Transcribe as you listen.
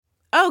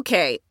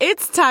Okay,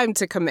 it's time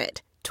to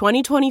commit.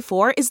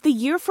 2024 is the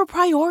year for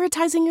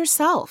prioritizing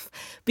yourself.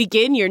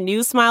 Begin your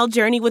new smile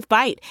journey with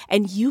Byte,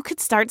 and you could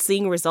start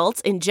seeing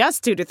results in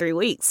just 2 to 3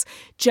 weeks.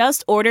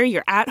 Just order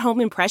your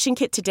at-home impression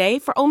kit today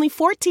for only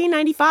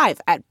 $14.95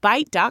 at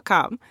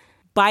Byte.com.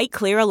 Byte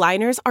Clear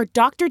aligners are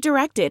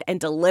doctor-directed and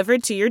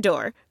delivered to your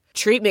door.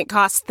 Treatment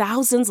costs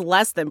thousands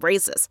less than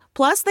braces.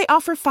 Plus, they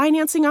offer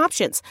financing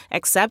options,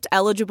 accept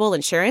eligible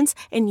insurance,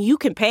 and you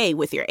can pay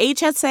with your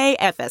HSA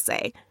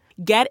FSA.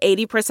 Get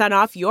 80%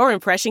 off your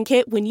impression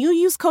kit when you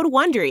use code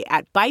WONDERY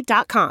at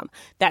Byte.com.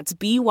 That's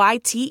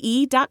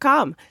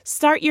BYTE.com.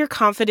 Start your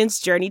confidence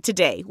journey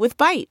today with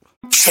Byte.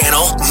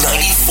 Channel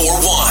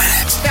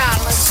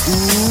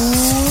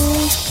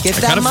 94.1. Get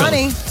that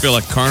money. Feel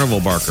like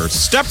carnival barkers.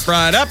 Step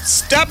right up,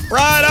 step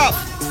right up.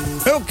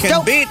 Who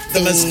can beat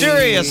the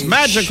mysterious,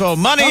 magical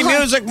money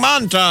music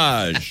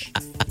montage?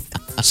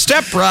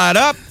 Step right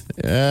up.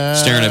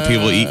 Staring at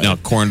people eating a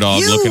corn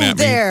dog, looking at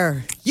me.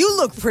 There. You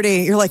look pretty.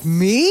 You're like,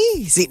 me?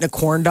 He's eating a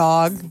corn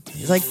dog.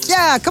 He's like,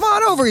 yeah, come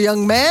on over,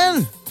 young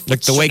man.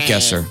 Like the weight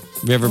guesser.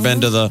 Have you ever been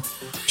to did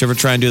you ever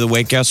try and do the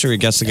weight guesser? You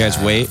guess the guy's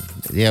weight?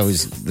 Yeah,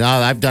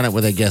 I've done it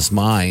with I guess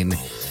mine.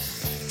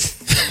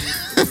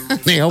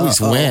 They always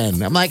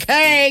win. I'm like,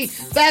 hey,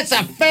 that's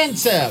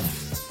offensive.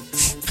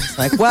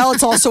 Like, well,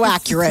 it's also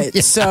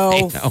accurate.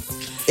 So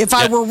if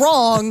I were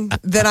wrong,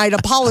 then I'd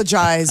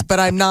apologize, but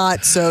I'm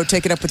not. So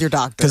take it up with your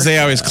doctor. Because they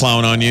always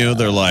clown on you.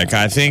 They're like,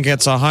 I think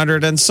it's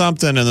 100 and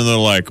something. And then they're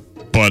like,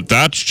 but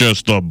that's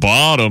just the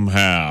bottom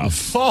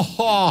half.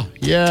 Oh,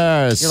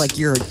 yes. You're like,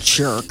 you're a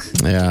jerk.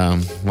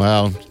 Yeah.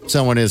 Well,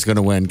 someone is going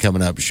to win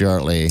coming up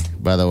shortly,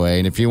 by the way.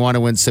 And if you want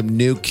to win some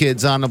New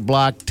Kids on the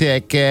Block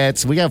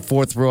tickets, we got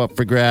fourth row up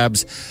for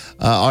grabs.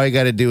 All you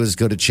got to do is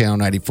go to Channel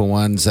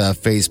 94.1's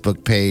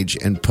Facebook page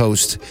and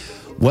post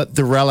what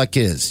the relic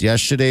is.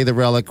 Yesterday, the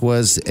relic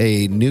was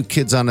a New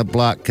Kids on the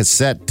Block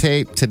cassette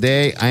tape.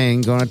 Today, I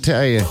ain't going to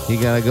tell you.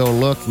 You got to go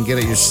look and get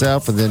it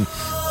yourself and then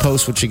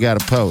post what you got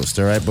to post,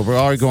 all right? But we're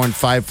already going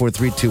 5, 4,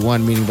 3, 2,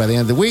 1, meaning by the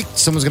end of the week,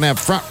 someone's going to have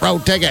front row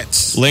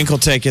tickets. Link will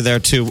take you there,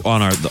 too,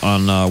 on our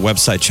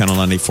website,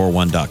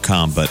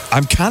 channel941.com. But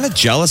I'm kind of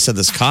jealous of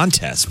this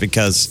contest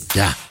because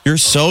you're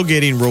so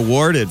getting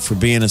rewarded for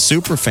being a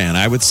super fan.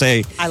 I would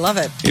say I love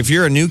it. If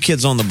you're a New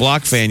Kids on the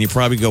Block fan, you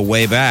probably go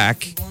way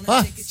back.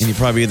 And you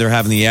probably either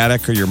have in the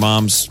attic or your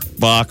mom's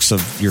box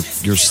of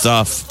your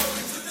stuff.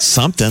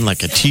 Something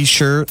like a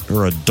T-shirt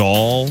or a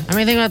doll. I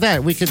mean, think about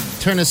that. We could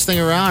turn this thing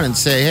around and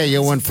say, hey,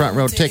 you'll win front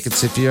row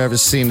tickets if you've ever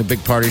seen the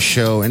Big Party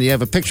Show, and you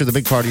have a picture of the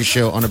Big Party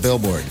Show on a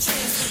billboard.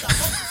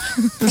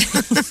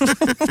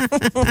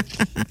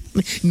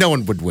 No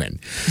one would win.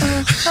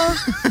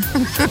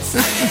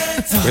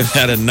 We've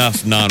had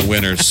enough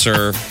non-winners,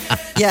 sir.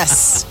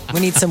 Yes. We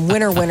need some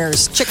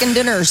winners. Chicken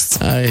dinners.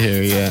 I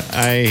hear you.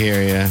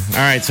 All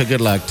right, so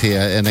good luck to you.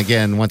 And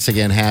again, once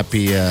again,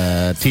 happy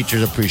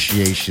Teachers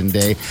Appreciation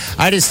Day.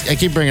 I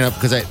keep bringing it up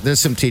because there's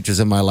some teachers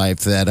in my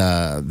life that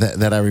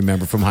I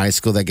remember from high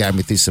school that got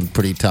me through some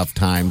pretty tough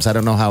times. I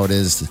don't know how it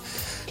is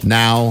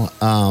now,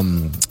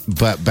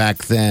 but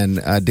back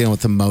then, dealing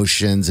with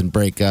emotions and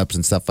breakups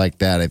and stuff like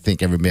that, I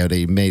think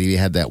everybody maybe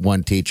had that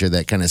one teacher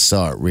that kind of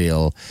saw it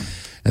real.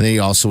 And then he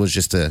also was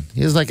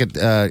he was like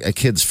a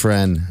kid's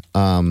friend,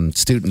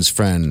 student's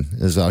friend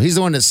as well. He's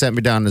the one that sent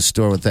me down to the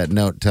store with that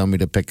note telling me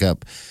to pick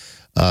up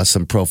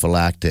some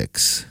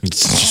prophylactics. It's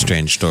such a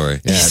strange story.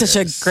 Yeah, he's such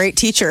a great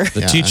teacher.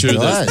 The teacher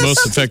that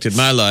most affected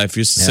my life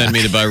used to send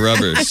me to buy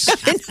rubbers.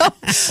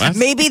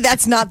 Maybe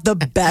that's not the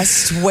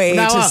best way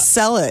to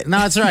sell it. No,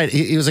 that's right.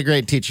 He was a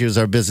great teacher. He was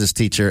our business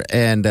teacher.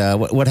 And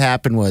what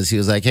happened was he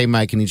was like, hey,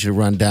 Mike, I need you to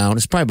run down.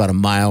 It's probably about a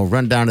mile.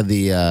 Run down to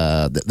the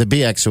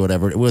BX or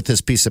whatever with this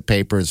piece of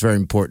paper. It's very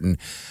important.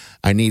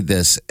 I need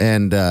this.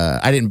 And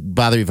I didn't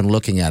bother even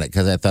looking at it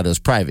because I thought it was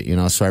private,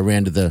 So I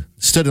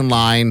stood in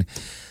line.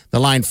 The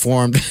line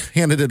formed,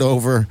 handed it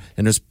over,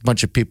 and there's a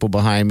bunch of people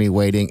behind me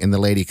waiting. And the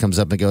lady comes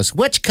up and goes,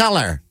 which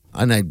color?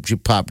 And she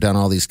popped down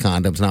all these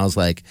condoms. And I was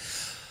like,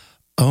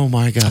 oh,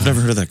 my God. I've never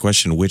heard of that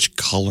question. Which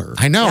color?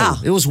 I know. Yeah.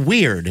 It was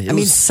weird. I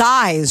mean,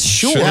 size,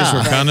 sure. Those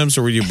were condoms,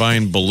 or were you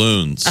buying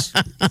balloons?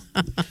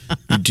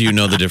 Do you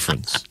know the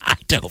difference? I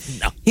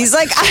don't know. He's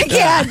like, I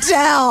can't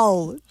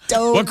tell.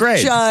 Don't what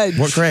grade? Judge.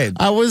 What grade?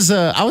 I was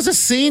a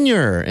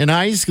senior in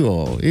high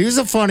school. He was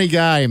a funny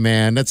guy,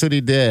 man. That's what he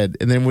did.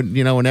 And then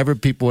whenever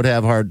people would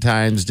have hard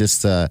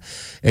times,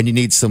 and you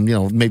need some,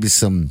 maybe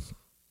some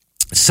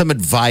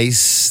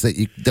advice that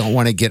you don't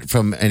want to get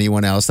from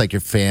anyone else, like your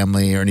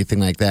family or anything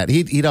like that.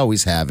 He'd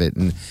always have it,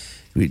 and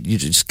you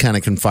just kind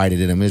of confided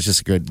in him. It was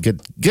just a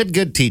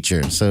good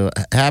teacher. So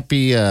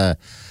happy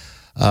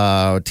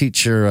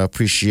Teacher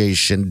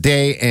Appreciation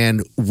Day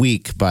and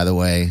week, by the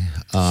way.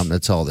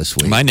 That's all this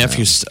week. My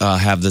nephews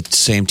have the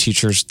same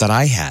teachers that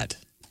I had.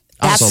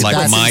 That's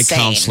my insane.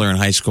 counselor in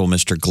high school,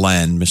 Mr.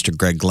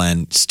 Greg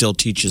Glenn, still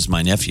teaches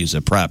my nephews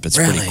at prep. It's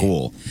pretty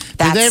cool.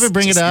 Did they ever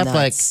bring it up?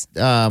 Nuts.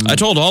 I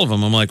told all of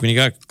them, I'm like, when you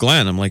got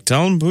Glenn, I'm like,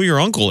 tell him who your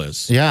uncle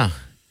is. Yeah.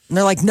 And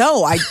they're like,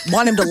 no, I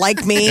want him to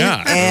like me,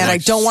 and I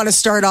don't want to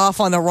start off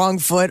on the wrong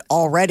foot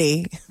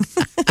already.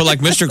 But like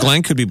Mr.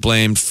 Glenn could be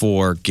blamed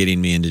for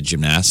getting me into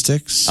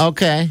gymnastics.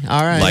 Okay,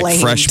 all right. Like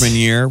Blamed. freshman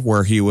year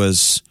where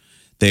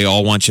they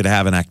all want you to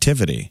have an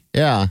activity.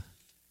 Yeah.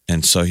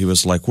 And so he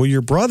was like, well,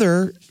 your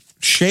brother,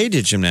 Shay,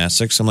 did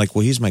gymnastics. I'm like,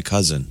 well, he's my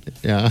cousin.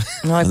 Yeah.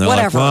 I'm like, And they're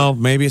whatever. like, well,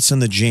 maybe it's in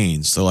the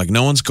genes. They're like,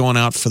 no one's going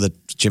out for the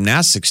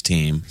gymnastics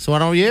team. So why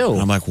don't you?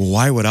 And I'm like, well,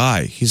 why would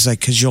I? He's like,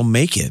 because you'll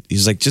make it.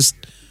 He's like, just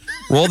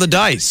roll the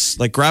dice.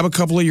 Like, grab a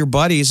couple of your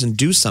buddies and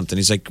do something.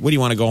 He's like, what, do you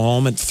want to go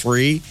home at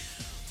 3?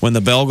 When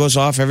the bell goes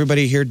off,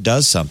 everybody here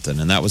does something.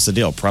 And that was the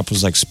deal. Prep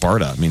was like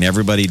Sparta. I mean,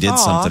 everybody did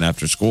something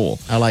after school.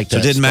 I like So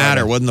that, it didn't Sparta.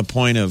 matter. It wasn't the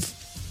point of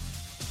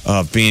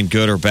being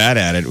good or bad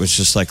at it. It was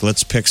just like,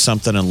 let's pick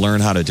something and learn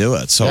how to do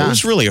it. So Yeah. it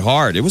was really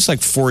hard. It was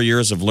like 4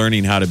 years of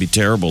learning how to be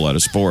terrible at a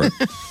sport.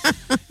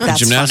 That's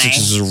Gymnastics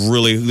funny. is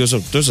really, there's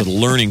a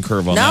learning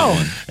curve on that No,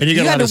 one. And you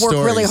got a had lot to of work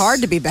really stories.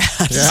 hard to be bad.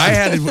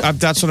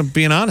 That's what I'm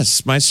being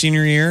honest. My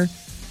senior year,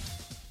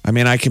 I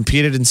mean, I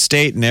competed in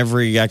state in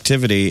every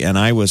activity, and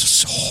I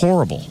was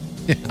horrible.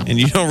 And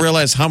you don't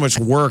realize how much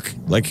work.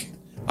 Like,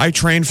 I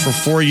trained for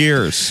 4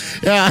 years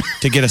Yeah.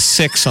 to get a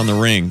 6 on the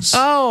rings.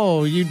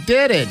 Oh, you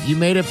did it. You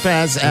made it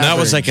past And that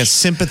was like a average.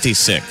 sympathy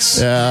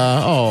 6.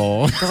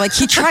 Oh. They're like,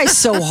 he tries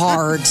so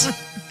hard.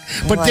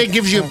 But like, that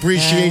gives you okay.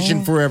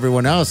 appreciation for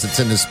everyone else that's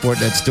in the sport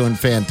that's doing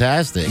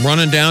fantastic.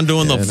 Running down,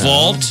 doing the You know?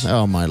 vault.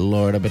 Oh, my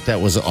Lord. I bet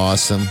that was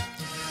awesome.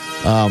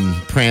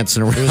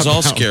 Prancing around. It was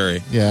all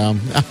scary. Yeah.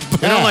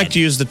 We don't like to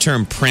use the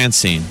term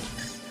prancing.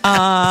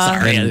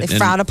 Sorry. in- They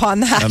frown upon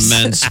that. A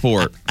men's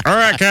sport. All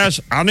right, guys,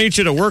 I'll need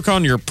you to work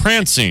on your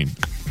prancing.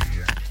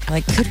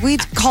 Like, could we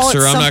call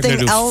Sir, it I'm not something going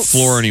to do else?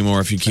 floor anymore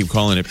if you keep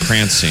calling it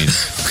prancing.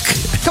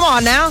 Come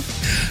on now.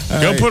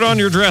 Go put on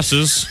your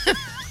dresses.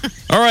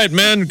 All right,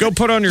 men, go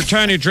put on your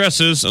tiny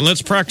dresses and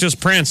let's practice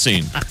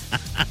prancing.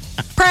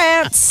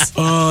 Prance.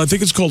 I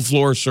think it's called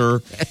floor,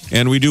 sir,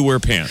 and we do wear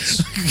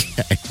pants.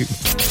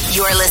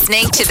 You're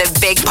listening to the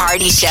Big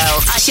Party Show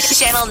on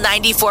Channel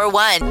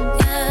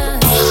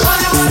 94.1.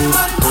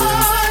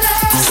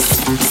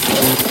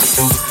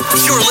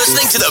 You're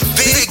listening to the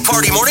Big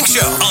Party Morning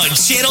Show on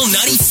Channel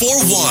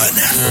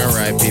 94.1. All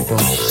right, people.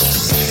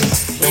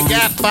 We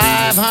got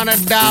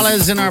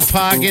 $500 in our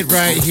pocket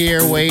right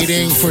here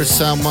waiting for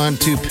someone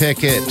to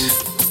pick it.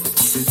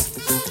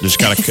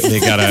 They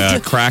gotta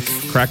crack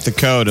the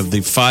code of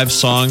the 5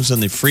 songs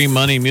and the free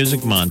money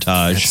music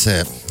montage.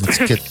 That's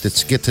it.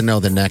 Let's get to know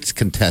the next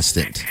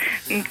contestant.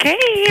 Okay.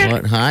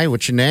 Hi,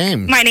 what's your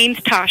name? My name's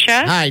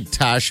Tasha. Hi,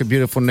 Tasha.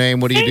 Beautiful name.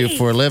 What do you do Hey.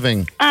 for a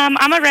living?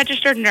 I'm a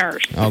registered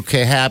nurse.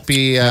 Okay,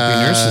 happy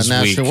Nurses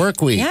National Week.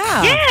 Work Week.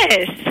 Yeah.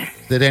 Yes.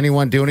 Did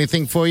anyone do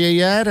anything for you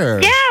yet? Or?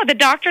 Yeah, the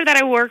doctor that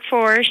I work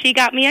for, she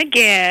got me a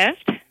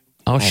gift.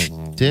 Oh, she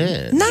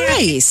did.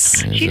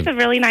 Nice. She's a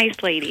really nice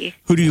lady.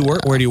 Who do you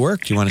work? Where do you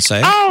work? Do you want to say?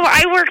 Oh,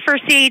 I work for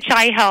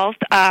CHI Health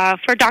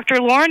for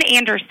Dr. Lauren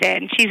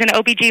Anderson. She's an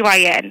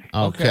OBGYN.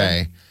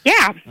 Okay.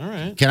 Yeah.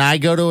 Can I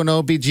go to an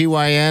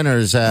OBGYN or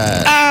is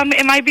that?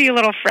 It might be a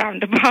little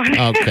frowned upon.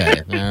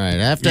 Okay. All right.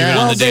 After You're on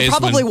Well, the they days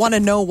probably when- want to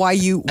know why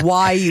you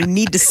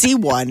need to see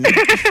one.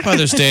 Well,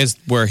 there's days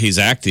where he's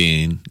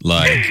acting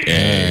like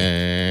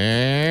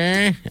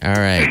a All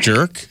right.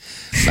 jerk.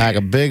 Like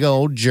a big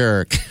old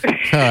jerk. All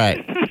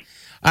right.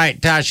 All right,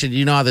 Tasha,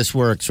 you know how this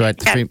works, right?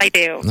 Yes, I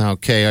do.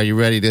 Okay, are you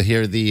ready to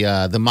hear the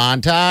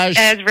montage?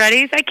 As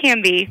ready as I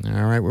can be. All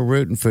right, we're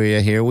rooting for you.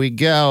 Here we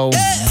go.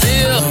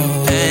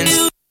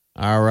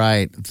 All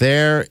right,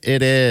 there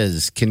it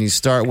is. Can you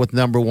start with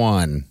number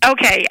 1?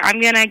 Okay, I'm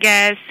going to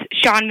guess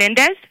Shawn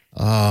Mendes.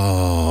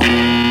 Oh,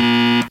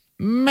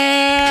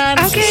 man.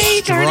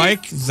 Okay, darn it.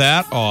 Strike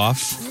that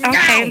off.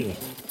 Okay.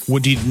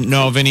 Would you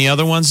know of any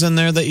other ones in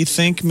there that you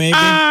think maybe?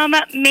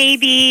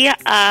 Maybe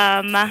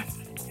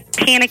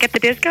Panic at the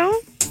Disco.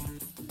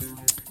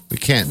 We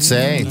can't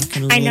say.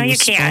 I know you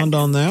can't. Respond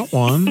on that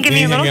one. Give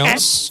me a Anything little hint.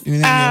 else?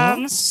 Anything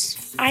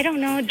else? I don't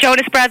know.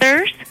 Jonas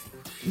Brothers.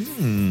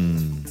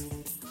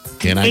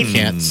 And I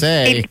can't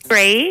say. Maybe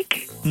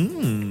Break.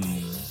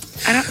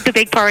 I don't. The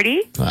Big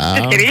Party.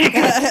 Wow.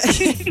 Just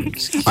kidding.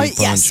 Keep Oh, on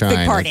yes, big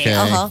trying, party. okay?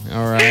 Uh-huh.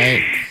 All right.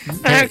 Hey,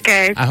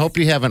 Okay. I hope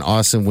you have an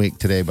awesome week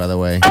today, by the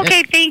way.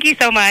 Okay. Thank you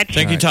so much.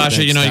 Thank you, All right,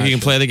 Tasha. You know, thanks, you can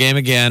Tasha. play the game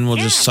again. We'll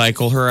just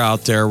cycle her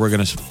out there. We're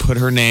going to put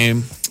her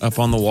name up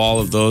on the wall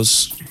of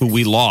those who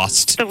we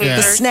lost The The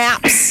losers.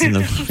 snaps. in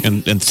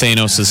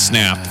Thanos'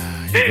 snap.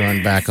 You're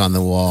going back on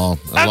the wall.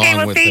 Okay. along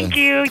Well, with thank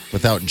you.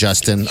 Without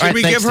Justin. Should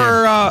we give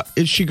her,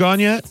 is she gone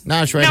yet?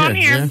 No, it's right No, here. I'm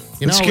here. Yeah.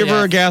 You Let's know, give her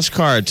yeah. a gas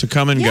card to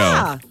come and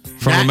Yeah. go.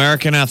 From That-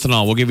 American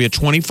Ethanol. We'll give you a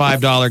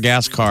 $25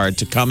 gas card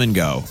to come and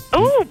go.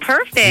 Oh,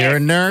 perfect. You're a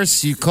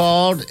nurse. You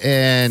called,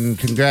 and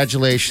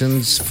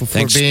congratulations for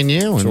Thanks being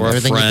you and to our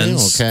everything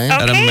friends you do. Okay.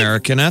 at Okay.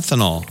 American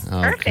Ethanol.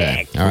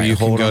 Okay. Perfect. All Where right. you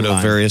can hold go on to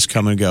line. various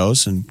come and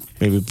goes and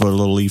maybe put a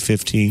little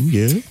E15.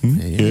 Yeah.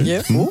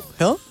 Yeah. Ooh,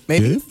 huh?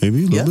 Maybe. Yeah,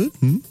 maybe a little bit.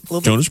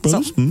 Little bit. Jonas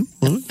Brothers. Something.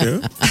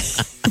 Yeah.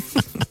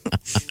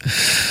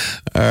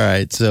 All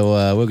right.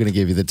 So we're going to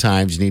give you the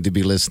times you need to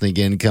be listening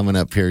in coming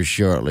up here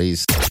shortly.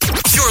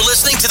 You're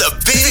listening to the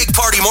Big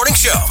Party Morning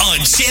Show on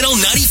Channel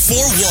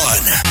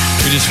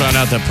 94.1. We just found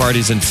out that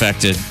party's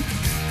infected.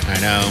 I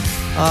know.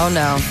 Oh,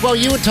 no. Well,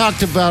 you had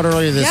talked about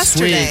earlier this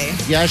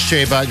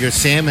yesterday about your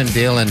salmon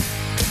deal. And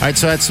all right,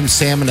 so I had some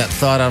salmon that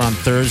thawed out on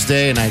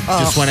Thursday, and I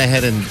just went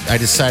ahead and I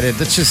decided,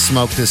 let's just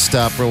smoke this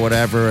stuff or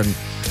whatever, and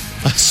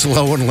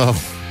slow and low.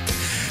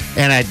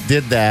 And I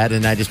did that,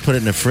 and I just put it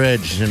in the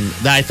fridge. And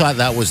I thought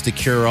that was the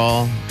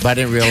cure-all, but I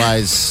didn't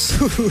realize.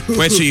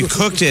 Wait, so you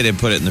cooked it and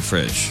put it in the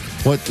fridge?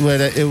 What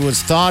it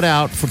was thawed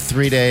out for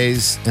 3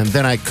 days, and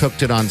then I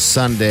cooked it on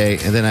Sunday,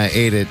 and then I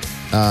ate it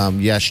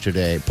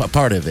yesterday,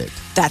 part of it.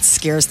 That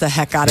scares the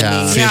heck out of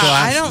me. Yeah,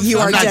 I don't. You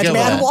are I'm not dead good with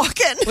man that.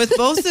 walking. With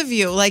both of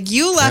you, like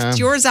you left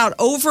yours out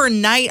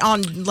overnight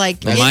on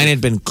like. Mine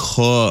had been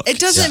cooked. It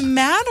doesn't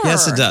matter.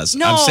 Yes, it does.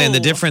 No. I'm saying the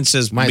difference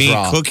is Mine's me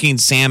raw. cooking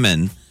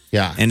salmon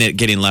and it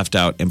getting left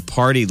out, and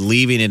Party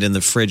leaving it in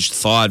the fridge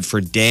thawed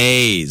for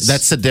days.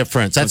 That's the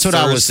difference. That's From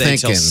what I was Thursday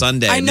till thinking.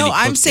 Sunday. I and then know. he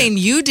I'm cooked saying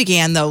it. you,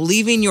 DeGan, though,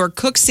 leaving your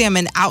cooked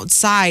salmon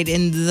outside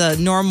in the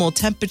normal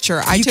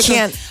temperature. I took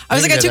can't-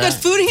 I took a that.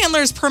 food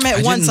handler's permit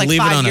I once, didn't like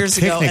leave it 5 on years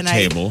a ago, picnic and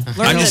table. I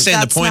learned I'm just that saying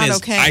the that's point not is,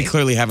 okay. I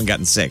clearly haven't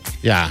gotten sick.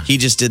 Yeah. He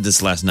just did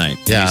this last night.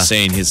 Yeah. He's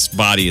saying his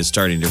body is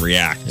starting to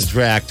react It's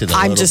reacted a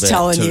I'm little just bit.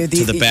 telling to, you.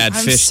 to the bad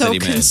I'm fish so that he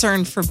made.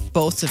 concerned for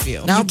both of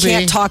you. No. You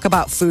can't talk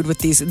about food with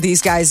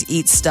these guys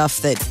eat stuff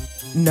that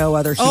no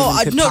other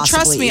human could no, possibly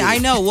trust me, eat. I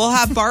know. We'll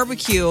have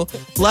barbecue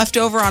left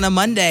over on a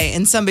Monday,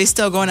 and somebody's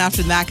still going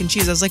after the mac and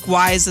cheese. I was like,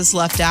 why is this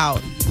left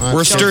out?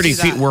 We're sturdy do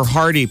that. people. We're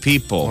hardy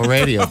people. We're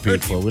radio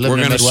people. We live We're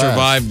in the going to Midwest.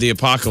 survive the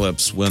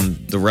apocalypse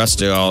when the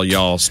rest of all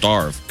y'all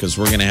starve, because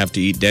we're going to have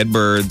to eat dead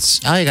birds.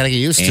 Oh, you got to get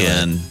used to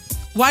And it.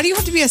 Why do you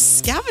have to be a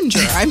scavenger?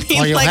 I mean,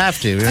 Well, you'll like, have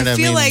to. You know what I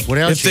feel like what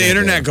else if the you gonna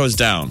internet do? goes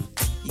down,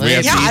 we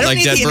have yeah, to I eat don't like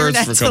need dead the birds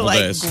internet for a to couple like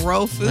days.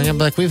 grow I'm food. gonna be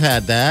like, we've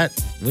had that.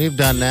 We've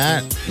done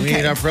that. We Okay.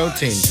 need our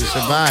protein to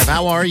survive.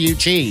 How are you,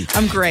 Chi?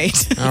 I'm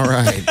great. All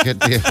right, good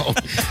deal.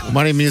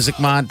 Money music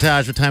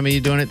montage. What time are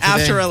you doing it today?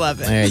 After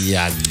 11. There you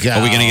go.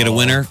 Are we going to get a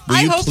winner? Will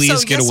I you hope please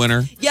so. get a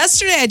winner?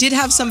 Yesterday, I did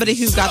have somebody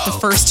who got the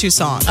first 2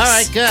 songs. All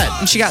right, good.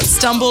 And she got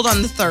stumbled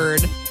on the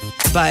third,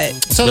 but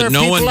So there are But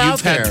no people one out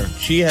you've there. had.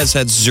 She has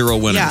had 0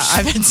 winners. yeah,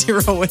 I've had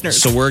 0 winners.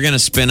 So we're going to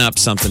spin up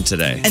something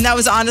today. And that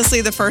was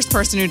honestly the first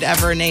person who'd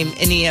ever named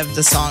any of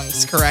the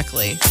songs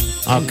correctly.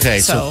 Okay,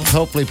 so So-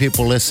 hopefully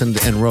people listened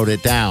and wrote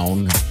it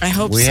down. I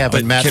hope We so.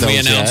 haven't But met can those we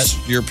announce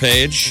yet. your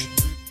page?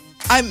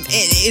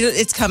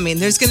 It's coming.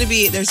 There's gonna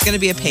be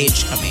a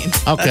page coming.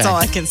 Okay. That's all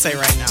I can say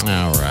right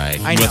now. All right.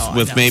 I know.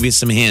 With maybe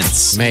some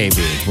hints.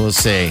 Maybe. We'll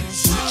see.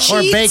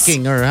 Or Cheats.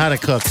 baking or how to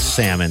cook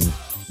salmon.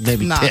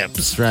 Maybe Not-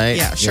 tips, right?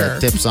 Yeah, sure.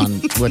 Tips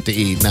on what to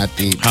eat, not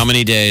to eat. How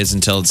many days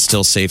until it's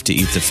still safe to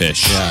eat the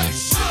fish? Yeah,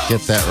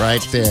 get that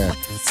right there.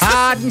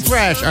 Hot and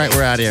fresh. All right,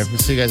 we're out of here. We'll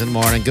see you guys in the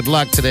morning. Good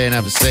luck today and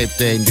have a safe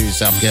day and do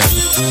yourself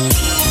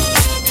good.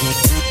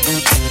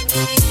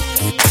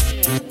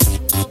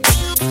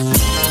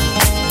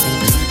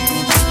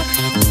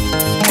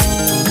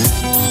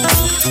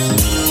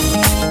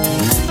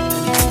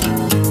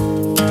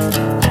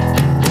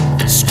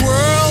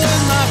 Squirrel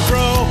in my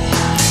fro.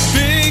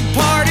 Big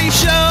party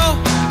show.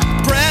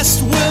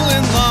 Breast will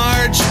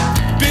enlarge.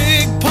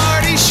 Big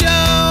party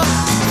show.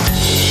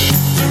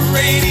 The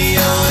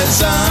radio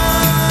is on.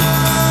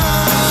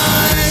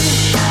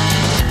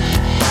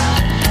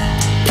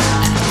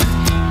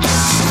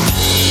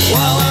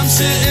 While I'm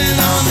sitting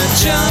on the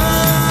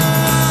john.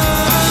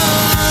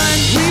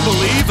 We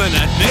believe in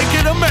a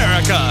naked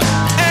America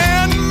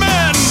and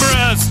man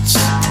breasts.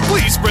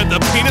 Please spread the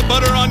peanut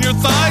butter on your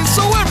thighs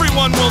so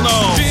everyone will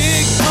know.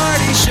 Big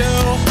party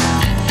show.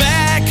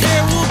 Back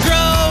hair will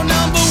grow.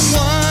 Number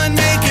 1,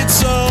 make it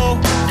so.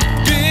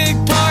 Big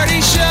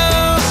party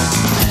show.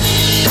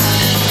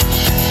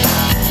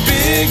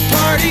 Big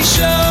party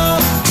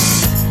show.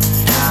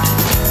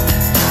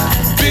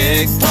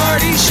 Big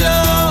party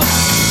show.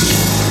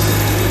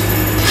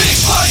 Big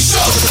party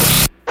show.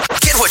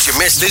 Get what you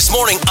missed this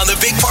morning on the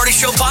Big Party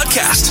Show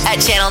podcast. At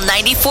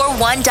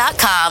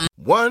channel941.com.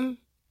 1,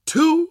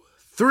 2,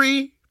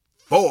 3,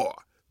 4.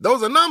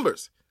 Those are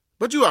numbers.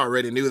 But you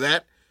already knew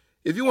that.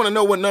 If you want to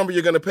know what number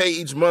you're going to pay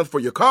each month for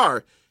your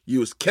car,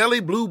 use Kelly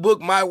Blue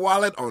Book My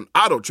Wallet on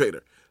Auto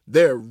Trader.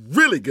 They're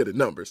really good at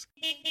numbers.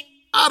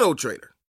 Auto Trader.